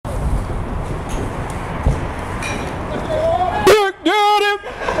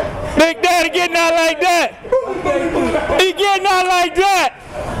Big Daddy getting out like that. He getting out like that.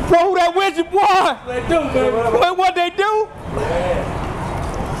 Bro, who that with you, boy? What they do, baby? What they do?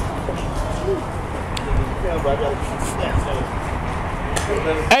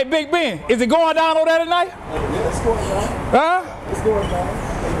 Hey, Big Ben, is it going down over there tonight? Yeah, it's going down. Huh? It's going down.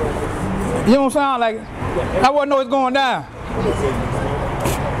 You don't sound like it. I wouldn't know it's going down.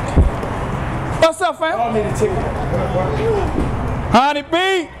 What's up, fam? I need a ticket. Honey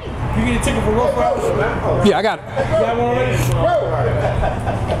B. You get a ticket for Ruff Ryders? Yeah, I got it. You got one already?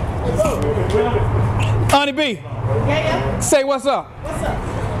 Honey B. Yeah. Say what's up. What's up?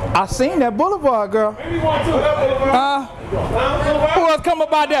 I seen that Boulevard, girl. Maybe one too. Who else come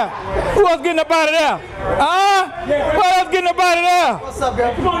up out there? Who else getting up out of there? Who else getting up out of there? What's up,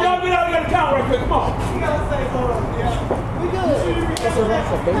 girl? Come on, y'all get out of the count right quick. Come on. We good. What's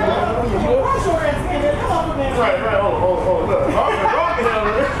up, baby? Wash your ass in there. Come on, man. Right. Oh, look.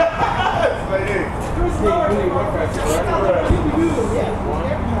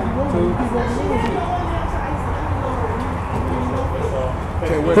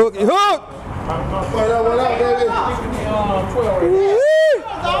 Hooky hook! What up, baby? What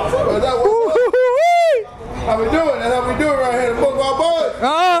up? How we doing? That's how we doing right here. The Boulevard Boyz. What's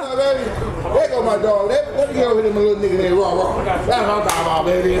up, baby? There go my dog. Let me get over here, my little nigga there. Raw. That's what I'm talking about,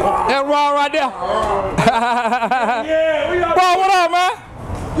 baby. That raw right there. Yeah, we are. Raw, what up, man?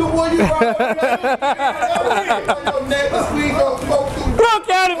 You raw, Look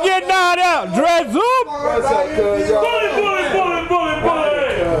at him getting out there. Dress up. What's up, cuz, y'all? Bully.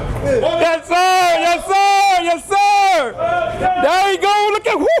 Yes, sir. Yes, sir. Yes, sir. There you go. Look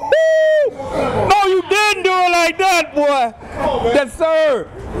at woo-hoo. No, you didn't do it like that, boy. Yes, sir.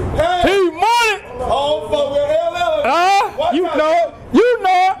 He money. Oh, fuck, we're LL. You know it. You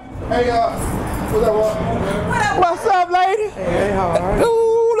know it. Hey, what's up, what? What's up, lady? Hey, how are you?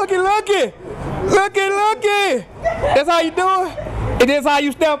 Ooh, looky. That's how you do it? It is how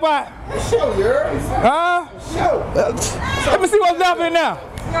you step out? Show, girl. Huh? Show. Let me see what's left in there.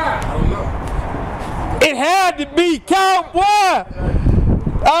 It had to be cowboy.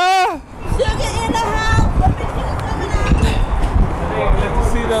 Sugar in the house. Let me get coming out. Let me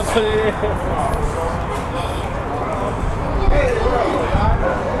see that shit.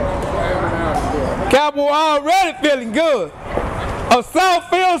 Cowboy already feeling good. A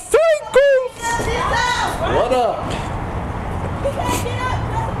Southfield Sequels. What up?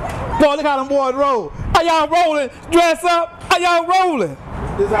 Boy, look how them boys roll. How y'all rolling? Dress up? How y'all rolling?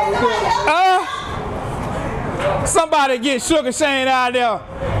 This how we doing. Somebody get Sugar Shane out there.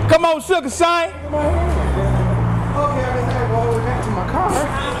 Come on, Sugar Shane.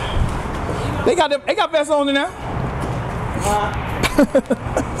 They got vests on in there.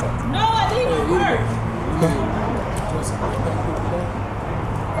 No, I didn't work.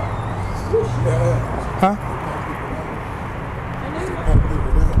 Huh?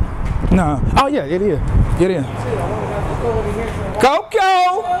 No. Oh yeah, it is. It is.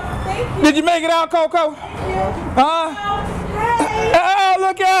 Coco! Did you make it out, Coco? Huh? Oh,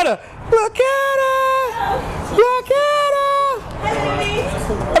 look at her! Look at her! Look at her!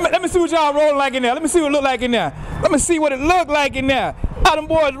 Let me see what y'all rolling like in there. Let me see what it look like in there. Let me see what it look like in there. How them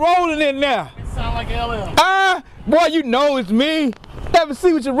boys rolling in there? It sound like LL. Boy, you know it's me. Let me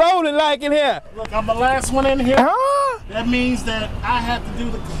see what you're rolling like in here. Look, I'm the last one in here. Huh? That means that I have to do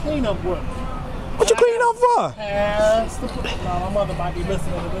the cleanup work. What you clean up for? Pass the no, my mother might be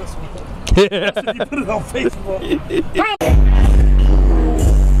listening to this one. You put it on Facebook.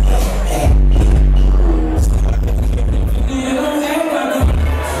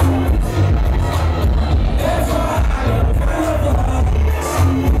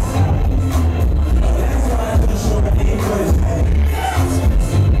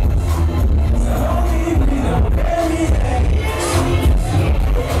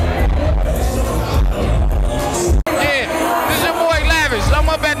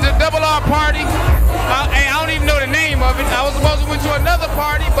 Party. I don't even know the name of it. I was supposed to went to another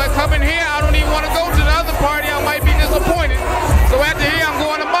party, but coming here, I don't even want to go to the other party. I might be disappointed. So after here, I'm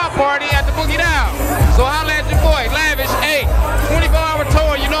going to my party at the Boogie Down. So holla at your boy, Lavish. Hey, 24-hour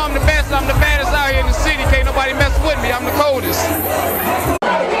tour. You know I'm the best. I'm the baddest out here in the city. Can't nobody mess with me. I'm the coldest.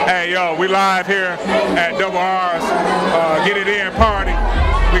 Hey, yo, we live here at Double R's Get It In party.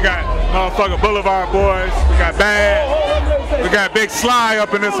 We got motherfucking Boulevard Boyz. We got B.A.D. We got Big Sly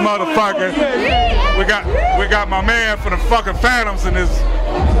up in this motherfucker. We got my man for the fucking Phantoms in this.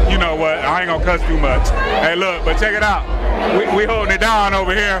 You know what? I ain't gonna cuss too much. Hey, look, but check it out. We holding it down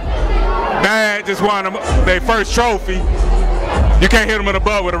over here. B.A.D. just won their first trophy. You can't hit them in the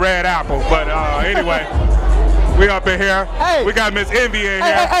butt with a red apple. But anyway, We up in here. Hey. We got Miss Envy in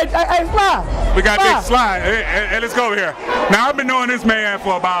here. Hey, Sly. We got Big Sly. Hey, let's go over here. Now, I've been knowing this man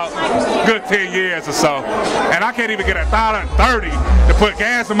for about good 10 years or so, and I can't even get $1.30 to put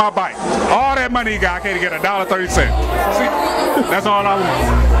gas in my bike. All that money he got, I can't even get $1.30. See, that's all I want.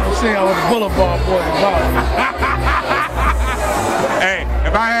 I'm seeing how the Boulevard boys about. Hey,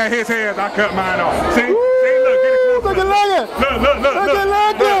 if I had his hands, I cut mine off. See, look, get it close. Look at Logan. Look.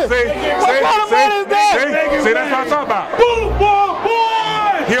 See, that's what I'm talking about. Boulevard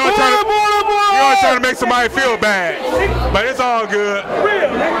boys! He always trying to make somebody feel bad, but it's all good.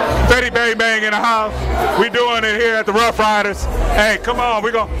 Fetty Bang Bang in the house. We doing it here at the Ruff Ryders. Hey, come on,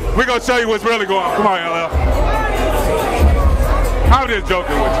 we gonna show you what's really going on. Come on, LL. I'm just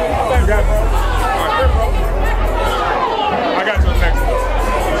joking with you. I got you next.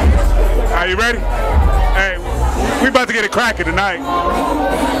 Are you ready? Hey, we about to get it cracking tonight.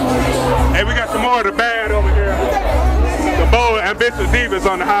 Hey, we got some more of the band over here. The bold, ambitious Divas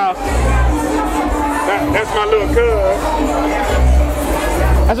on the house. That's my little cuz.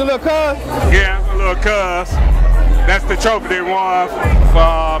 That's a little cuz? Yeah, that's my little cuz. That's the trophy they won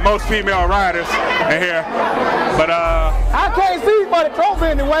for most female riders in here. But I can't see but the trophy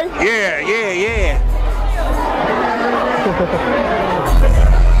anyway. Yeah.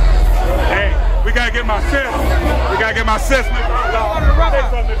 Hey, we gotta get my sis.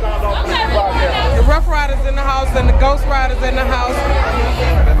 The Ruff Ryders in the house and the Ghostriders in the house.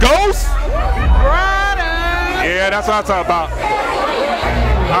 Ghost? Riders! Yeah, that's what I'm talking about.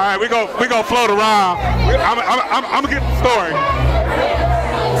 All right, we go float around. I'm gonna get the story.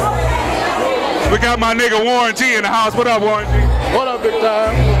 We got my nigga Warren G in the house. What up, Warren G? What up, big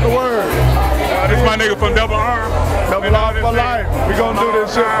time? What's the word? This is my nigga from Double R. Double R for life. We gonna do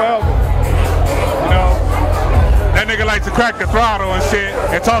this shit forever. You know, that nigga likes to crack the throttle and shit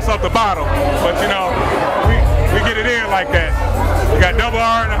and toss up the bottle. But you know, we get it in like that. We got Double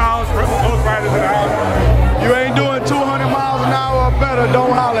R in the house, Ghostriders in the house. You ain't doing 200 miles an hour or better,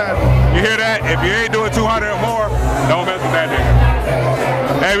 don't holler at me. You hear that? If you ain't doing 200 or more, don't mess with that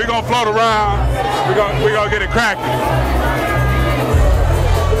nigga. Hey, we gonna float around. We gonna get it cracking.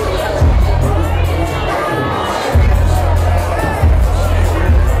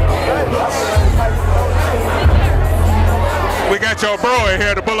 We got your bro in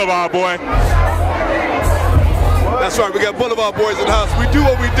here, the Boulevard boy. That's right, we got Boulevard boys in the house. We do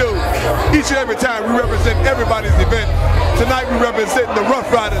what we do. Each and every time we represent everybody's event. Tonight we represent the Ruff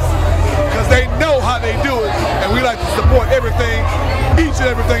Ryders because they know how they do it, and we like to support everything, each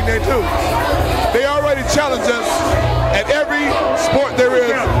and everything they do. They already challenge us at every sport there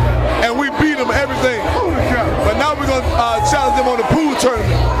is, and we beat them everything. But now we're going to challenge them on the pool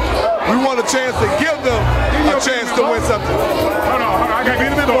tournament. We want a chance to give them a chance to win something. Hold on, I gotta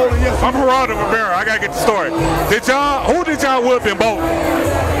get the story. I'm Geraldo Rivera, I gotta get the story. Who did y'all whoop in bowling?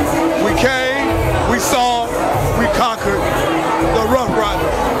 We came, we saw, we conquered the Ruff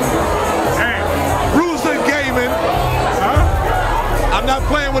Ryders. Hey. Bruiser Gaiman. I'm not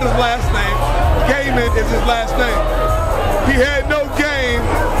playing with his last name. Gaiman is his last name. He had no game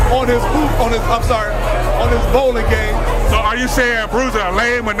on his bowling game. So are you saying Bruiser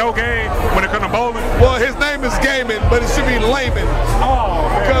lame with no game when it comes to bowling? Well, his name is Gaiman, but it should be Layman. Oh,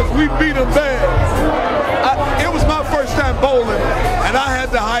 man. Because we beat him bad. It was my first time bowling, and I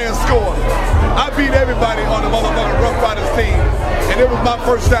had the highest score. I beat everybody on the motherfucking Ruff Ryders team, and it was my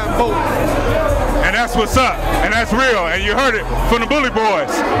first time bowling. And that's what's up, and that's real, and you heard it from the Bully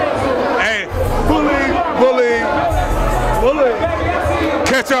Boys. Hey, Bully.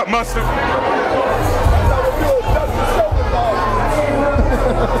 catch up, Mustard.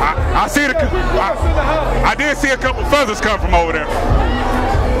 I did see a couple feathers come from over there.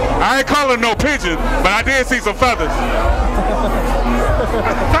 I ain't calling no pigeon, but I did see some feathers.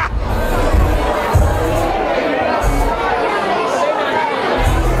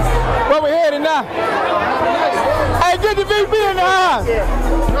 Where we headed now? Hey, get the VP in the house.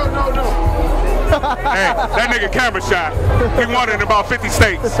 No. Hey, that nigga camera shot. He won it in about 50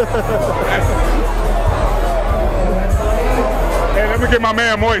 states. Hey, let me get my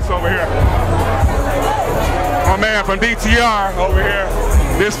man Moist over here. My man from D.T.R. over here.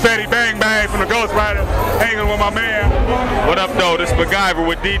 This Fetty Bang Bang from the Ghostriders, hanging with my man. What up, though? This MacGyver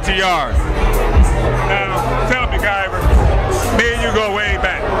with D.T.R. Now, tell me, Guyver, me and you go way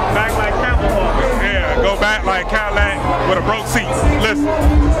back. Back like Camelot. Yeah, go back like Cadillac with a broke seat. Listen,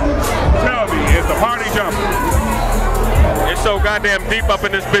 tell me, is the party jumping? It's so goddamn deep up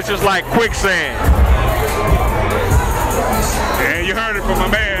in this bitch, it's like quicksand. And you heard it from my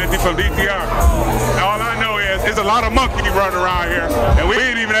man from D.T.R. All I know is there's a lot of monkeys running around here, and we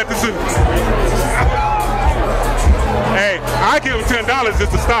ain't even at the zoo. give him $10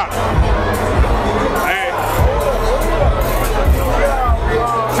 just to stop. Hey.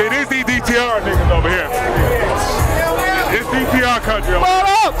 See, these D.T.R. niggas over here. It's D.T.R. country over here.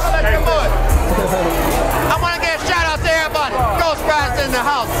 I want to give a shout out to everybody. Ghostriders in the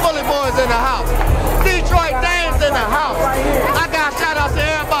house. Bully Boys in the house. Detroit Dames in the house. I got a shout out to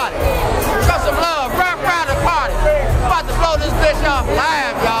everybody. Show some love. Ruff Ryders party. About to blow this bitch off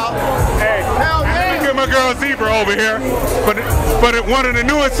live, y'all. Hey, let me get my girl Zebra over here for one of the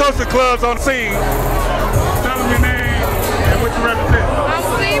newest social clubs on the scene. Tell them your name and what you represent. I'm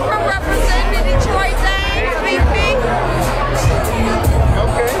Zebra representing the Detroit Dames, BP.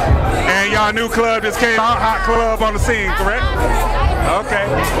 And y'all new club just came out, hot club on the scene, correct? Okay.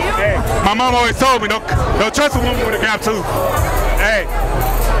 Hey, my mom always told me, don't trust a woman with a gap tooth. Hey,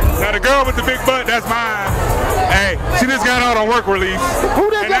 now the girl with the big butt, that's mine. Hey, she just got out on work release. Who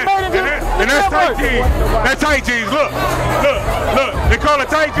did that made him And that's tight jeans. That's tight jeans. Look. They call it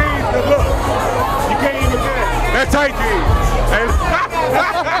tight jeans, but look. You can't even get it. That's tight jeans.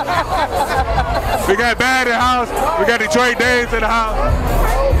 We got B.A.D in the house. We got Detroit Dames in the house.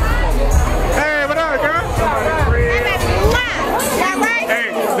 Hey, what up, girl?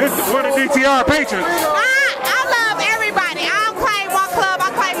 Hey, this is one of D.T.R. patrons. I love everybody. I don't claim one club,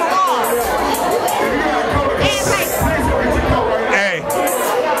 I claim them all. Hey,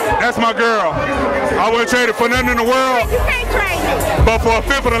 that's my girl. I wouldn't trade it for nothing in the world. You can't trade me. But for a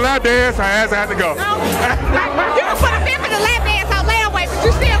fifth of the lap dance, I had to go. You can put a fifth of the lap dance on layaway, but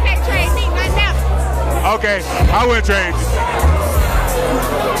you still can't trade me, nothing else. Okay, I wouldn't trade you.